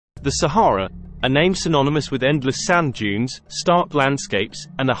The Sahara, a name synonymous with endless sand dunes, stark landscapes,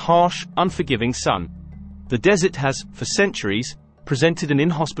 and a harsh, unforgiving sun. The desert has, for centuries, presented an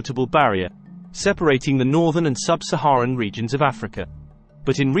inhospitable barrier, separating the northern and sub-Saharan regions of Africa.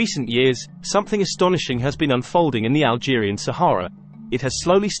 But in recent years, something astonishing has been unfolding in the Algerian Sahara. It has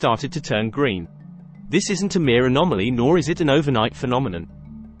slowly started to turn green. This isn't a mere anomaly, nor is it an overnight phenomenon.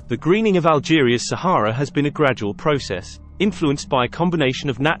 The greening of Algeria's Sahara has been a gradual process, influenced by a combination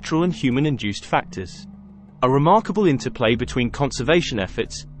of natural and human-induced factors. A remarkable interplay between conservation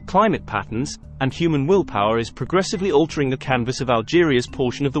efforts, climate patterns, and human willpower is progressively altering the canvas of Algeria's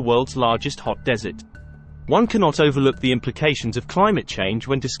portion of the world's largest hot desert. One cannot overlook the implications of climate change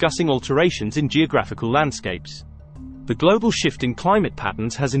when discussing alterations in geographical landscapes. The global shift in climate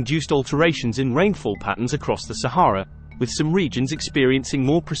patterns has induced alterations in rainfall patterns across the Sahara, with some regions experiencing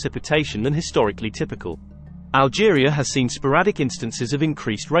more precipitation than historically typical. Algeria has seen sporadic instances of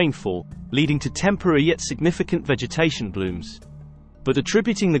increased rainfall, leading to temporary yet significant vegetation blooms. But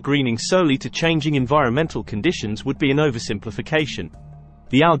attributing the greening solely to changing environmental conditions would be an oversimplification.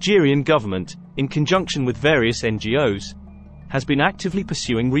 The Algerian government, in conjunction with various NGOs, has been actively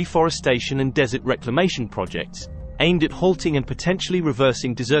pursuing reforestation and desert reclamation projects, aimed at halting and potentially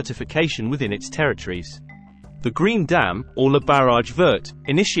reversing desertification within its territories. The Green Dam, or La Barrage Verte,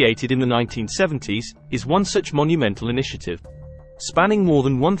 initiated in the 1970s, is one such monumental initiative. Spanning more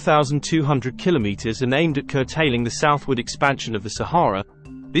than 1,200 kilometers and aimed at curtailing the southward expansion of the Sahara,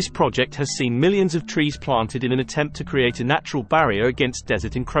 this project has seen millions of trees planted in an attempt to create a natural barrier against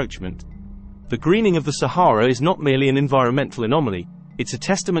desert encroachment. The greening of the Sahara is not merely an environmental anomaly, it's a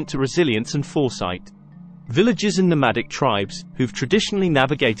testament to resilience and foresight. Villages and nomadic tribes, who've traditionally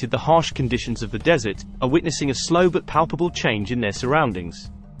navigated the harsh conditions of the desert, are witnessing a slow but palpable change in their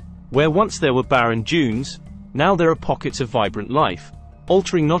surroundings. Where once there were barren dunes, now there are pockets of vibrant life,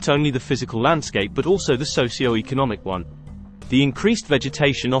 altering not only the physical landscape but also the socio-economic one. The increased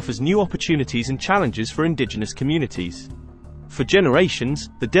vegetation offers new opportunities and challenges for indigenous communities. For generations,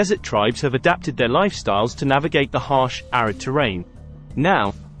 the desert tribes have adapted their lifestyles to navigate the harsh, arid terrain.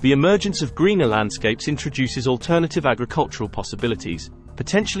 Now, the emergence of greener landscapes introduces alternative agricultural possibilities,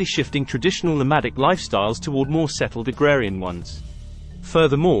 potentially shifting traditional nomadic lifestyles toward more settled agrarian ones.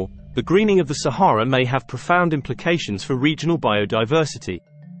 Furthermore, the greening of the Sahara may have profound implications for regional biodiversity.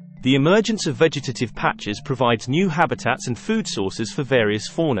 The emergence of vegetative patches provides new habitats and food sources for various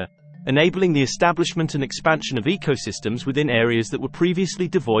fauna, enabling the establishment and expansion of ecosystems within areas that were previously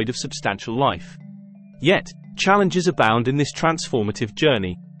devoid of substantial life. Yet, challenges abound in this transformative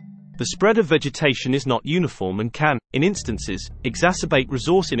journey. The spread of vegetation is not uniform and can, in instances, exacerbate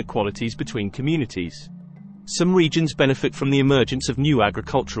resource inequalities between communities. Some regions benefit from the emergence of new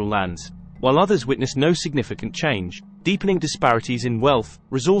agricultural lands, while others witness no significant change, deepening disparities in wealth,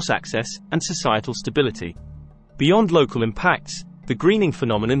 resource access, and societal stability. Beyond local impacts, the greening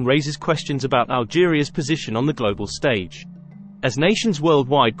phenomenon raises questions about Algeria's position on the global stage. As nations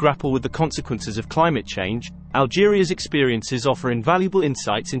worldwide grapple with the consequences of climate change, Algeria's experiences offer invaluable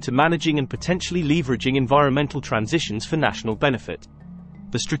insights into managing and potentially leveraging environmental transitions for national benefit.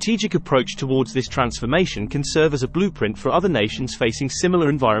 The strategic approach towards this transformation can serve as a blueprint for other nations facing similar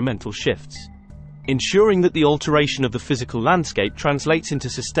environmental shifts. Ensuring that the alteration of the physical landscape translates into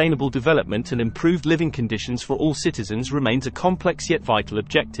sustainable development and improved living conditions for all citizens remains a complex yet vital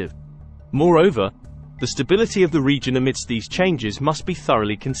objective. Moreover, the stability of the region amidst these changes must be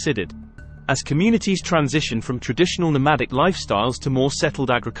thoroughly considered. As communities transition from traditional nomadic lifestyles to more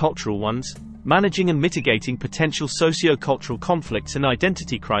settled agricultural ones, managing and mitigating potential socio-cultural conflicts and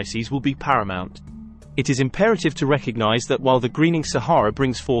identity crises will be paramount. It is imperative to recognize that while the greening Sahara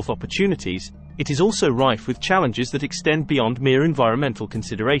brings forth opportunities, it is also rife with challenges that extend beyond mere environmental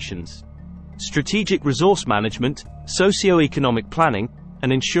considerations. Strategic resource management, socio-economic planning,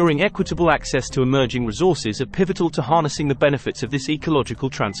 and ensuring equitable access to emerging resources are pivotal to harnessing the benefits of this ecological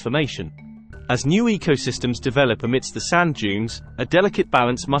transformation. As new ecosystems develop amidst the sand dunes, a delicate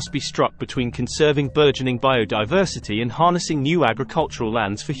balance must be struck between conserving burgeoning biodiversity and harnessing new agricultural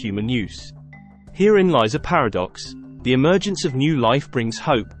lands for human use. Herein lies a paradox. The emergence of new life brings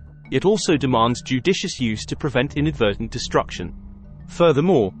hope, yet also demands judicious use to prevent inadvertent destruction.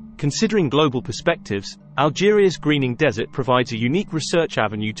 Furthermore, considering global perspectives, Algeria's greening desert provides a unique research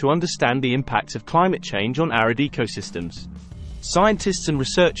avenue to understand the impacts of climate change on arid ecosystems. Scientists and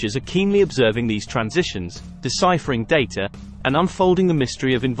researchers are keenly observing these transitions, deciphering data, and unfolding the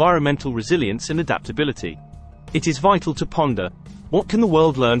mystery of environmental resilience and adaptability. It is vital to ponder, what can the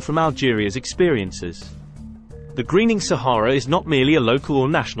world learn from Algeria's experiences? The greening Sahara is not merely a local or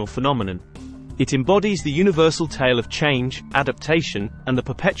national phenomenon. It embodies the universal tale of change, adaptation, and the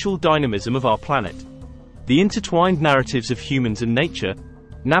perpetual dynamism of our planet. The intertwined narratives of humans and nature,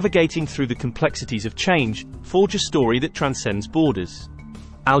 navigating through the complexities of change, forge a story that transcends borders.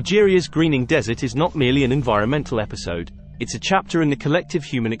 Algeria's greening desert is not merely an environmental episode, it's a chapter in the collective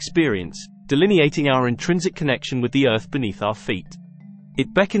human experience, delineating our intrinsic connection with the earth beneath our feet.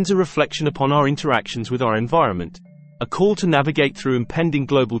 It beckons a reflection upon our interactions with our environment, a call to navigate through impending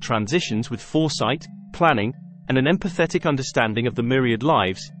global transitions with foresight, planning, and an empathetic understanding of the myriad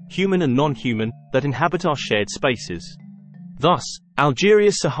lives, human and non-human, that inhabit our shared spaces. Thus,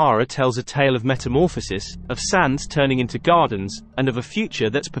 Algeria's Sahara tells a tale of metamorphosis, of sands turning into gardens, and of a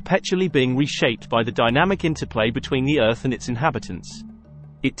future that's perpetually being reshaped by the dynamic interplay between the earth and its inhabitants.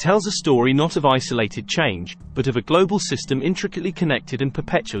 It tells a story not of isolated change, but of a global system intricately connected and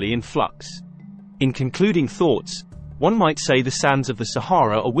perpetually in flux. In concluding thoughts, one might say the sands of the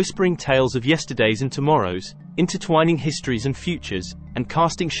Sahara are whispering tales of yesterdays and tomorrows, intertwining histories and futures, and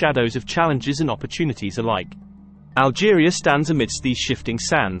casting shadows of challenges and opportunities alike. Algeria stands amidst these shifting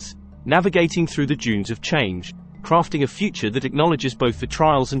sands, navigating through the dunes of change, crafting a future that acknowledges both the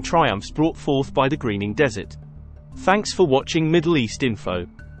trials and triumphs brought forth by the greening desert. Thanks for watching Middle East Info.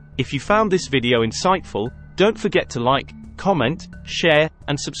 If you found this video insightful, don't forget to like, comment, share,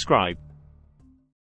 and subscribe.